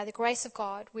and I, by the grace of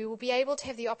God, we will be able to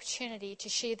have the opportunity to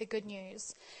share the good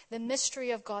news, the mystery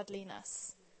of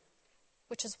godliness.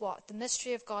 Which is what? The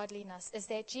mystery of godliness is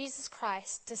that Jesus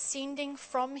Christ, descending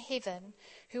from heaven,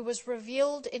 who was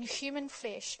revealed in human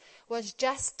flesh, was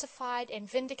justified and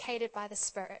vindicated by the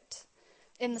Spirit,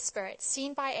 in the Spirit,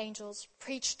 seen by angels,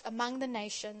 preached among the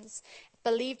nations,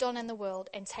 believed on in the world,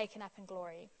 and taken up in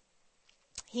glory.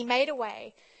 He made a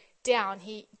way down,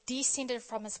 he descended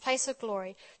from his place of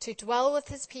glory to dwell with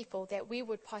his people, that we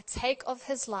would partake of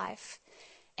his life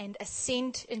and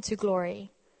ascend into glory.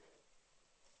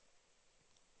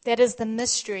 That is the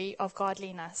mystery of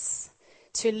godliness,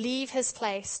 to leave his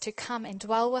place, to come and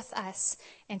dwell with us,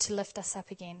 and to lift us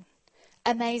up again.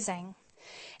 Amazing.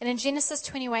 And in Genesis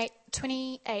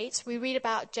 28, we read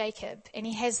about Jacob, and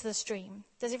he has this dream.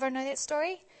 Does everyone know that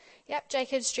story? Yep,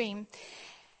 Jacob's dream.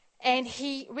 And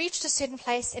he reached a certain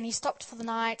place, and he stopped for the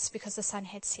night because the sun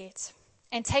had set.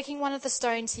 And taking one of the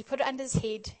stones, he put it under his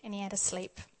head, and he had to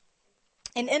sleep.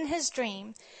 And in his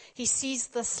dream, he sees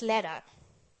this ladder,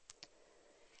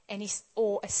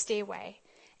 or a stairway,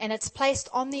 and it's placed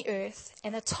on the earth,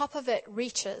 and the top of it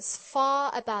reaches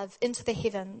far above into the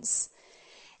heavens.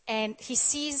 And he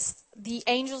sees the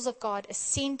angels of God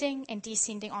ascending and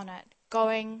descending on it,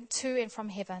 going to and from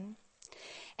heaven.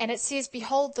 And it says,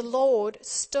 behold, the Lord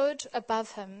stood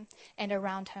above him and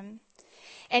around him.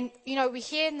 And, we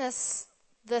hear in this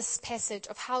passage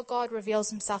of how God reveals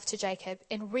himself to Jacob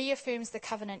and reaffirms the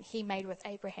covenant he made with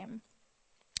Abraham,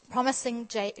 promising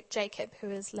Jacob, who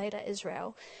is later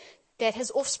Israel, that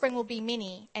his offspring will be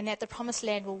many and that the promised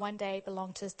land will one day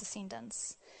belong to his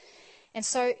descendants. And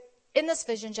so in this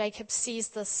vision, Jacob sees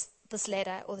this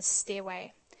ladder or this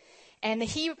stairway. And the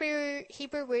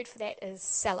Hebrew word for that is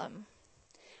salam,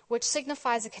 which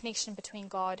signifies a connection between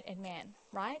God and man,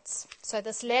 right? So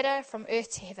this ladder from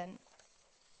earth to heaven.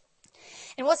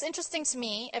 And what's interesting to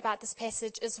me about this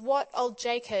passage is what old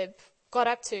Jacob got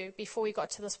up to before we got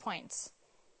to this point.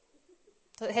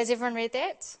 Has everyone read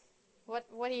that?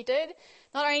 What he did?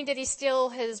 Not only did he steal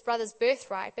his brother's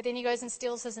birthright, but then he goes and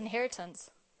steals his inheritance.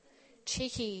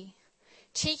 Cheeky.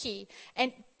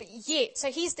 And yet, so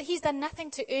he's done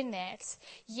nothing to earn that.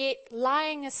 Yet,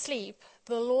 lying asleep,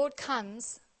 the Lord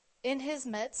comes in his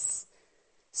midst,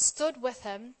 stood with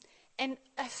him, and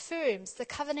affirms the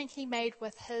covenant he made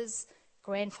with his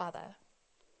grandfather.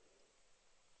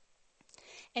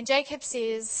 And Jacob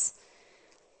says,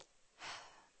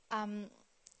 where are we?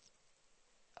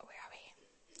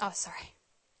 Oh, sorry.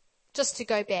 Just to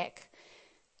go back.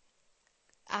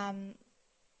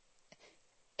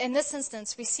 In this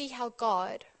instance, we see how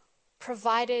God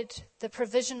provided the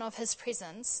provision of his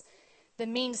presence, the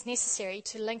means necessary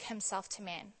to link himself to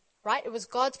man. Right? It was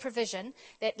God's provision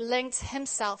that linked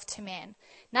himself to man.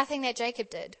 Nothing that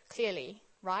Jacob did, clearly.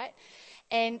 Right?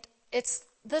 And this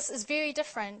is very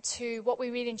different to what we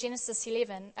read in Genesis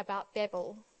 11 about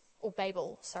Babel,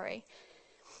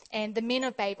 and the men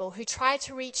of Babel who tried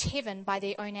to reach heaven by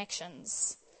their own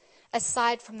actions.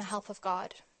 aside from the help of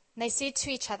God. And they said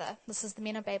to each other, this is the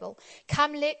men of Babel,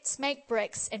 "Come, let's make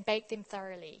bricks and bake them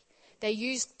thoroughly." They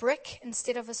used brick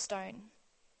instead of a stone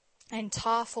and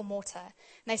tar for mortar.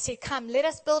 And they said, "Come, let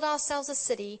us build ourselves a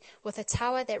city with a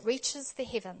tower that reaches the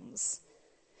heavens,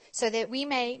 so that we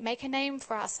may make a name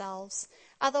for ourselves.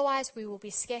 Otherwise we will be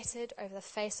scattered over the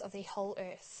face of the whole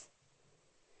earth."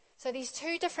 So these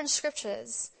two different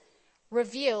scriptures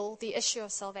reveal the issue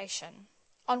of salvation.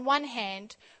 On one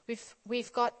hand,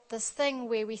 we've got this thing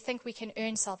where we think we can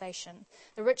earn salvation.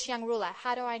 The rich young ruler,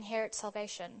 how do I inherit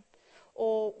salvation?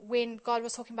 Or when God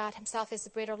was talking about himself as the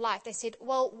bread of life, they said,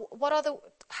 well,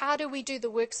 how do we do the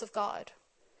works of God?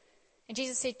 And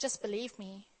Jesus said, just believe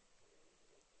me.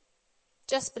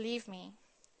 Just believe me.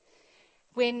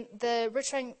 When the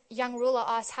rich young ruler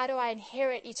asked, how do I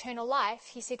inherit eternal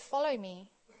life? He said, follow me.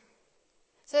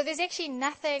 So there's actually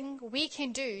nothing we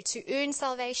can do to earn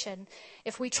salvation.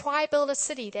 If we try build a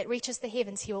city that reaches the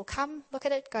heavens, he will come, look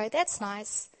at it, go, that's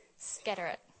nice, scatter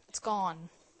it. It's gone.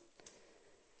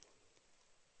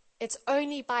 It's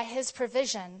only by his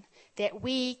provision that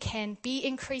we can be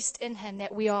increased in him,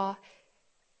 that we are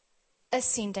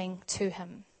ascending to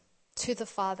him, to the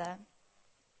Father.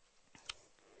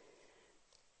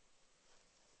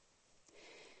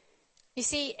 You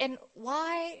see, and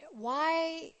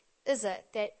why is it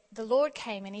that the Lord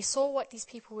came and he saw what these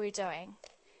people were doing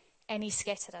and he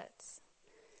scattered it?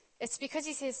 It's because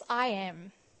he says, I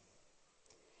am,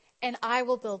 and I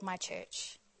will build my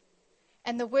church.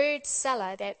 And the word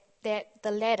cellar, that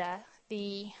the ladder,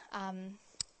 the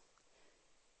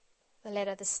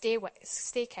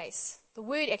staircase, the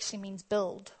word actually means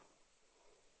build.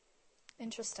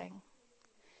 Interesting.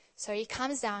 So he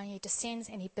comes down, he descends,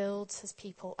 and he builds his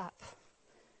people up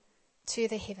to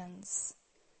the heavens,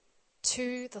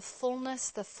 to the fullness,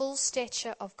 the full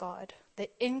stature of God, the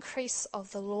increase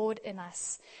of the Lord in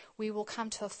us. We will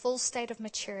come to a full state of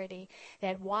maturity,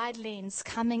 that wide lens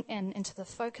coming into the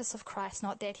focus of Christ,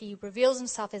 not that he reveals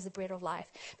himself as the bread of life,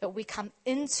 but we come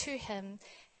into him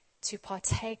to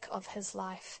partake of his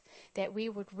life, that we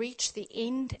would reach the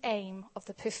end aim of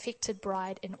the perfected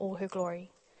bride in all her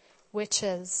glory, which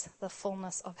is the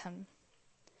fullness of him.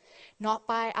 Not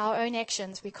by our own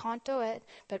actions, we can't do it,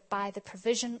 but by the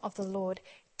provision of the Lord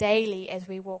daily as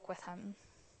we walk with him.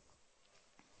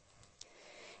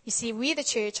 You see, we, the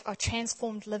church, are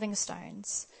transformed living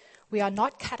stones. We are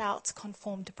not cut out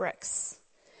conformed bricks.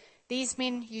 These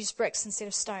men use bricks instead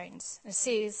of stones. It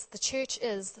says the church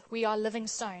is, we are living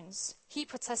stones. He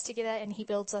puts us together and he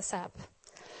builds us up.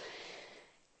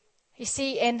 You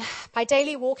see, and by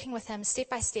daily walking with him, step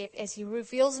by step, as he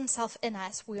reveals himself in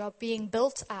us, we are being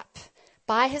built up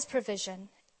by his provision,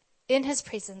 in his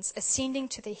presence, ascending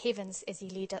to the heavens as he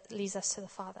leads us to the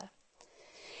Father.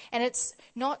 And it's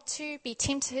not to be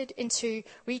tempted into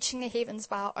reaching the heavens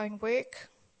by our own work,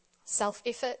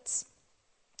 self-efforts,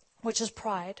 which is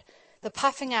pride. The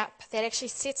puffing up that actually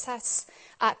sets us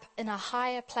up in a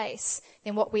higher place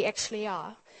than what we actually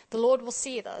are. The Lord will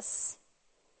see this.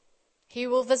 He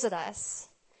will visit us,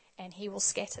 and he will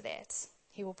scatter that.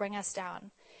 He will bring us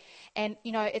down. And,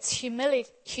 it's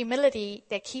humility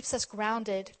that keeps us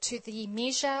grounded to the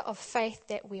measure of faith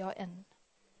that we are in.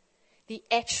 The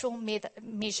actual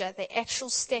measure, the actual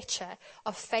stature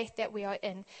of faith that we are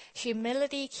in.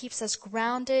 Humility keeps us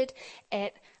grounded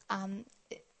at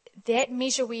that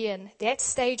measure we're in, that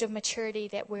stage of maturity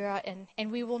that we are in. And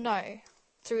we will know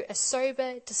through a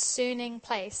sober, discerning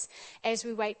place, as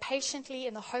we wait patiently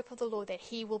in the hope of the Lord, that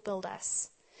he will build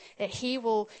us, that he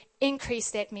will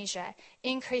increase that measure,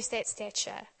 increase that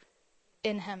stature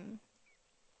in him,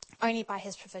 only by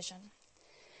his provision.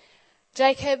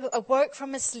 Jacob awoke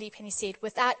from his sleep and he said,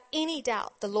 without any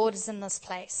doubt, the Lord is in this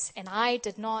place, and I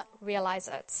did not realize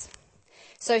it.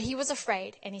 So he was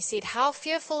afraid, and he said, how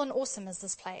fearful and awesome is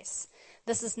this place?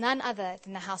 This is none other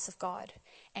than the house of God,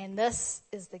 and this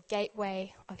is the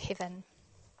gateway of heaven.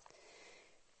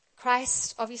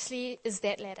 Christ obviously is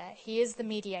that ladder. He is the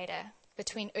mediator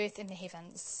between earth and the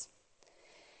heavens.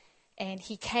 And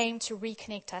he came to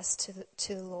reconnect us to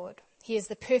the Lord. He is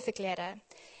the perfect ladder.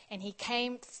 And he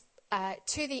came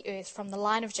to the earth from the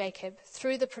line of Jacob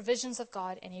through the provisions of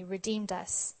God, and he redeemed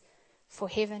us for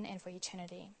heaven and for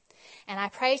eternity. And I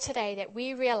pray today that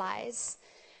we realize,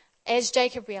 as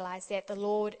Jacob realized, that the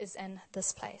Lord is in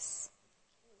this place.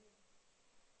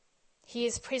 He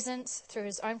is present through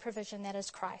his own provision, that is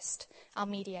Christ, our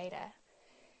mediator.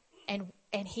 And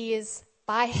he is,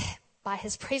 by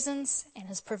his presence and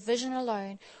his provision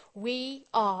alone, we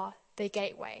are the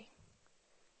gateway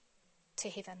to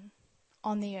heaven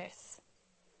on the earth.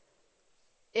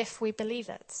 If we believe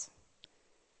it,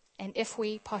 and if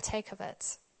we partake of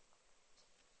it.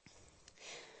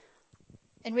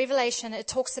 In Revelation, it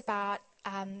talks about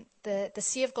the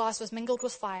sea of glass was mingled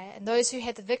with fire, and those who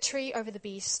had the victory over the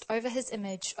beast, over his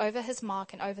image, over his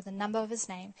mark, and over the number of his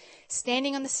name,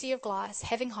 standing on the sea of glass,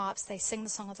 having harps, they sing the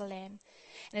song of the Lamb.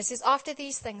 And it says, after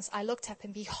these things I looked up,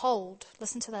 and behold,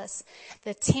 listen to this,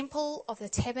 the temple of the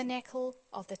tabernacle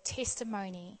of the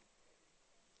testimony.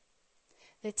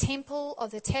 The temple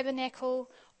of the tabernacle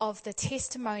of the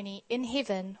testimony in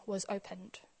heaven was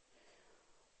opened.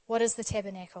 What is the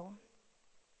tabernacle?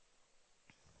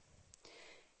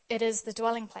 It is the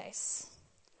dwelling place.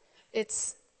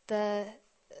 It's the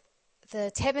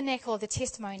tabernacle of the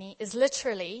testimony is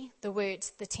literally the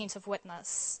words, the tent of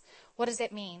witness. What does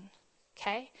that mean?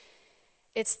 Okay?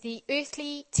 It's the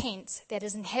earthly tent that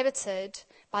is inhabited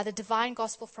by the divine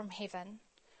gospel from heaven,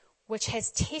 which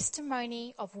has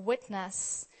testimony of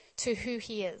witness to who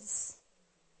he is.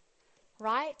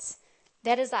 Right?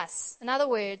 That is us. In other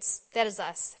words, that is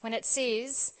us. When it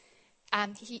says,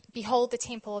 behold, the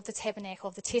temple of the tabernacle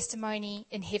of the testimony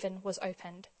in heaven was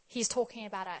opened. He's talking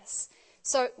about us.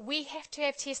 So we have to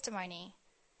have testimony,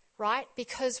 right?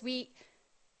 Because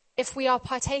if we are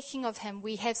partaking of him,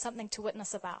 we have something to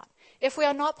witness about. If we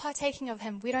are not partaking of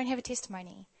him, we don't have a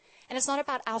testimony. And it's not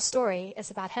about our story,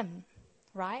 it's about him,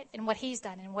 right? And what he's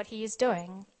done and what he is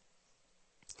doing.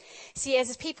 See, as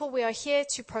his people, we are here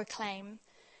to proclaim,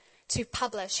 to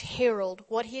publish, herald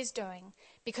what he is doing,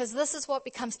 because this is what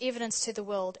becomes evidence to the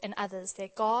world and others,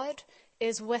 that God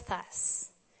is with us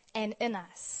and in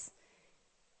us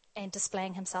and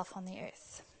displaying himself on the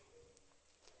earth.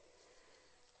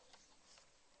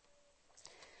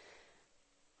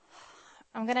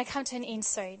 I'm going to come to an end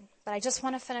soon, but I just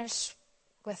want to finish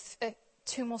with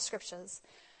 2 more scriptures.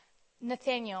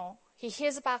 Nathaniel, he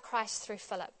hears about Christ through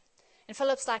Philip. And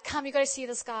Philip's like, come, you got to see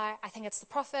this guy. I think it's the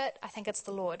prophet. I think it's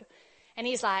the Lord. And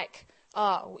he's like,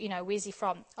 oh, where's he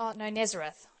from? Oh, no,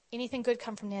 Nazareth. Anything good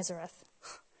come from Nazareth?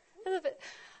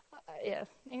 Yeah.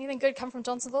 Anything good come from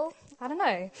Johnsonville? I don't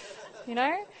know,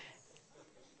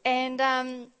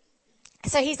 And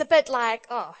so he's a bit like,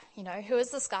 oh, who is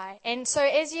this guy? And so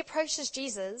as he approaches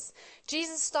Jesus,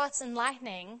 Jesus starts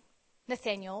enlightening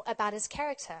Nathaniel about his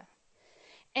character.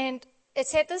 And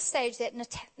it's at this stage that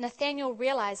Nathaniel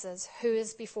realizes who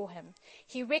is before him.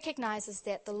 He recognizes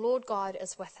that the Lord God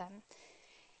is with him.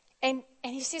 And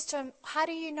he says to him, how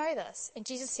do you know this? And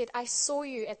Jesus said, I saw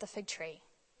you at the fig tree.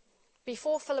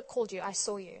 Before Philip called you, I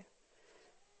saw you.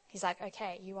 He's like,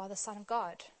 okay, you are the Son of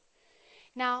God.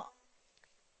 Now,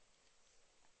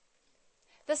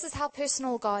 this is how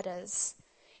personal God is.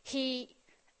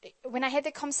 When I had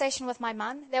that conversation with my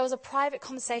mum, there was a private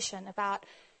conversation about,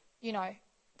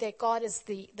 that God is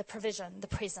the provision, the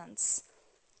presence.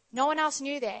 No one else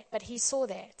knew that, but he saw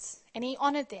that, and he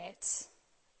honored that.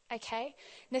 Okay?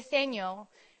 Nathaniel,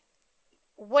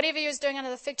 whatever he was doing under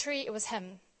the fig tree, it was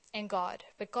him and God.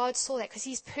 But God saw that because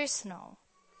he's personal.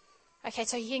 Okay,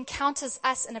 so he encounters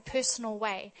us in a personal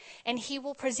way, and he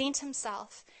will present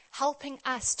himself, helping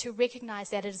us to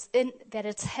recognize that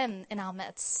it's him in our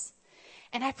midst.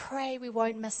 And I pray we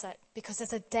won't miss it, because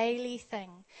it's a daily thing.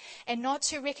 And not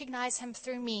to recognize him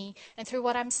through me and through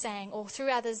what I'm saying or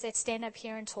through others that stand up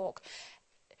here and talk.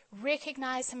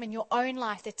 Recognize him in your own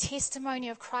life. The testimony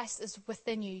of Christ is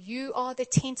within you. You are the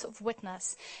tent of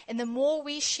witness. And the more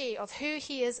we share of who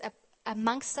he is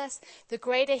amongst us, the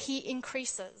greater he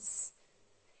increases.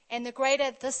 And the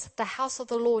greater the house of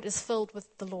the Lord is filled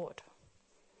with the Lord.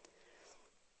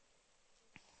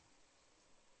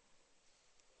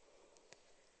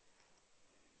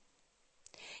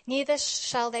 Neither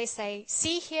shall they say,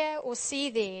 see here or see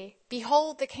there.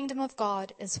 Behold, the kingdom of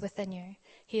God is within you.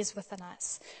 He is within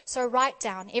us. So write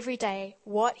down every day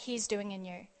what he's doing in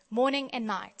you, morning and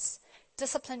night.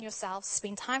 Discipline yourselves.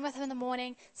 Spend time with him in the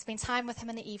morning. Spend time with him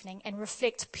in the evening. And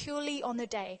reflect purely on the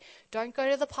day. Don't go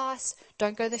to the past.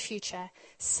 Don't go to the future.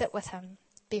 Sit with him,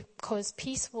 because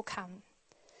peace will come.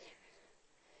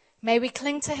 May we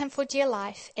cling to him for dear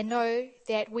life and know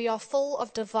that we are full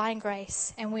of divine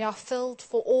grace and we are filled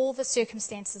for all the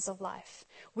circumstances of life.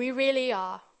 We really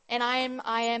are. And I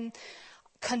am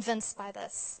convinced by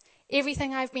this.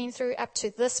 Everything I've been through up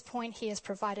to this point, he has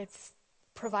provided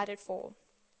for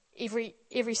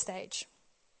every stage.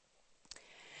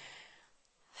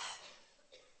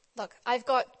 Look, I've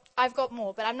got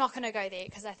more, but I'm not going to go there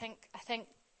because I think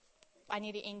I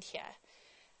need to end here.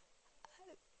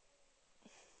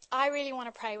 I really want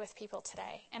to pray with people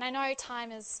today. And I know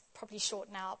time is probably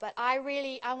short now, but I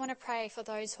want to pray for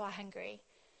those who are hungry,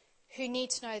 who need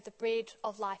to know the bread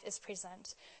of life is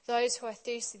present. Those who are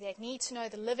thirsty, that need to know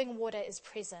the living water is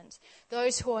present.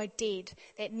 Those who are dead,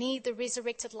 that need the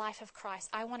resurrected life of Christ.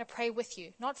 I want to pray with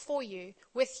you, not for you,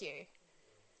 with you.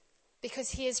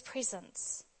 because he is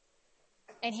present.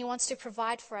 And he wants to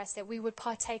provide for us that we would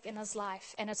partake in his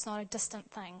life, and it's not a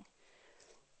distant thing.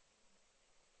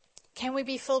 Can we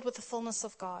be filled with the fullness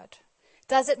of God?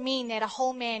 Does it mean that a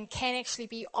whole man can actually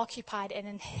be occupied and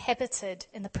inhabited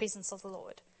in the presence of the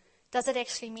Lord? Does it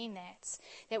actually mean that?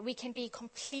 That we can be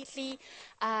completely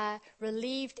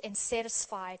relieved and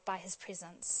satisfied by his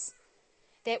presence?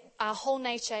 That our whole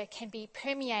nature can be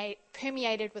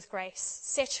permeated with grace,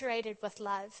 saturated with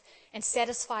love, and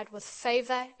satisfied with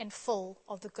favor and full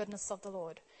of the goodness of the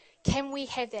Lord? Can we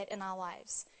have that in our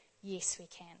lives? Yes, we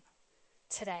can.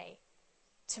 Today,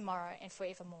 tomorrow, and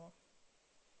forevermore.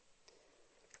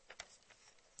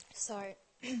 So,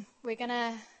 we're going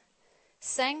to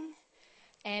sing,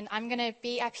 and I'm going to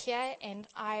be up here, and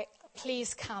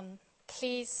please come.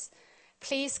 Please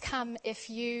come if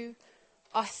you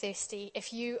are thirsty,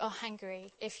 if you are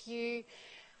hungry,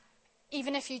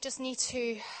 even if you just need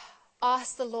to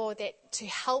ask the Lord that to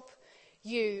help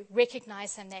you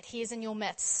recognize him, that he is in your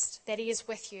midst, that he is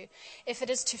with you. If it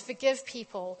is to forgive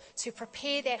people, to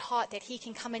prepare that heart that he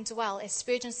can come and dwell. As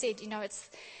Spurgeon said, it's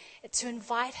to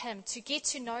invite him, to get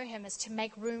to know him is to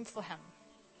make room for him.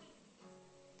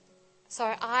 So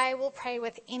I will pray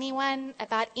with anyone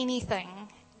about anything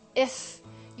if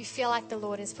you feel like the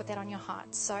Lord has put that on your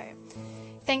heart. So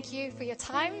thank you for your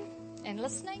time and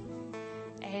listening,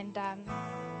 and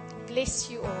bless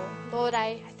you all. Lord,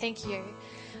 I thank you.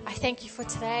 I thank you for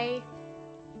today.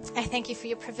 I thank you for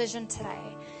your provision today.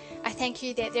 I thank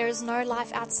you that there is no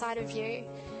life outside of you,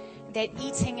 that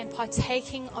eating and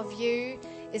partaking of you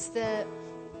is the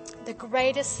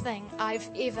greatest thing I've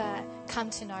ever come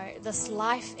to know. This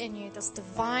life in you, this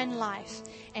divine life,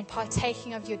 and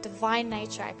partaking of your divine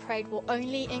nature, I prayed will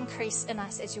only increase in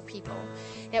us as your people.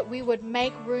 That we would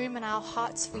make room in our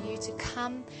hearts for you to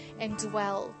come and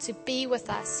dwell, to be with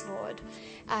us, Lord.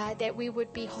 That we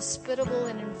would be hospitable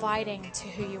and inviting to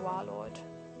who you are, Lord.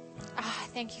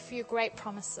 Thank you for your great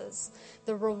promises,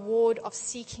 the reward of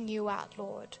seeking you out,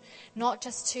 Lord. Not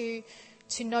just to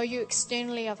know you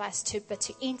externally of us, but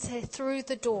to enter through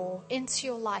the door into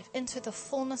your life, into the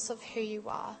fullness of who you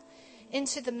are,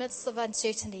 into the midst of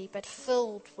uncertainty, but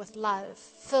filled with love,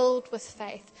 filled with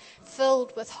faith,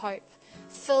 filled with hope,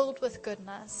 filled with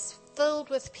goodness, filled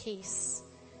with peace,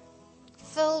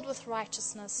 filled with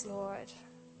righteousness, Lord.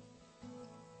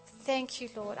 Thank you,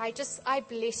 Lord. I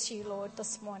bless you, Lord,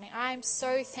 this morning. I am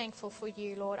so thankful for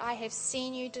you, Lord. I have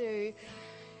seen you do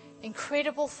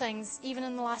incredible things even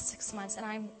in the last 6 months,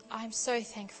 and I'm so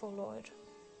thankful, Lord.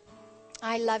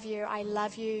 I love you. I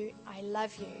love you. I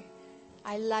love you.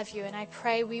 I love you, and I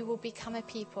pray we will become a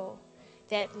people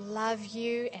that love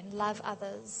you and love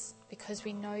others because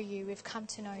we know you. We've come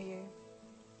to know you.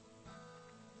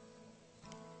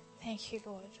 Thank you,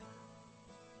 Lord.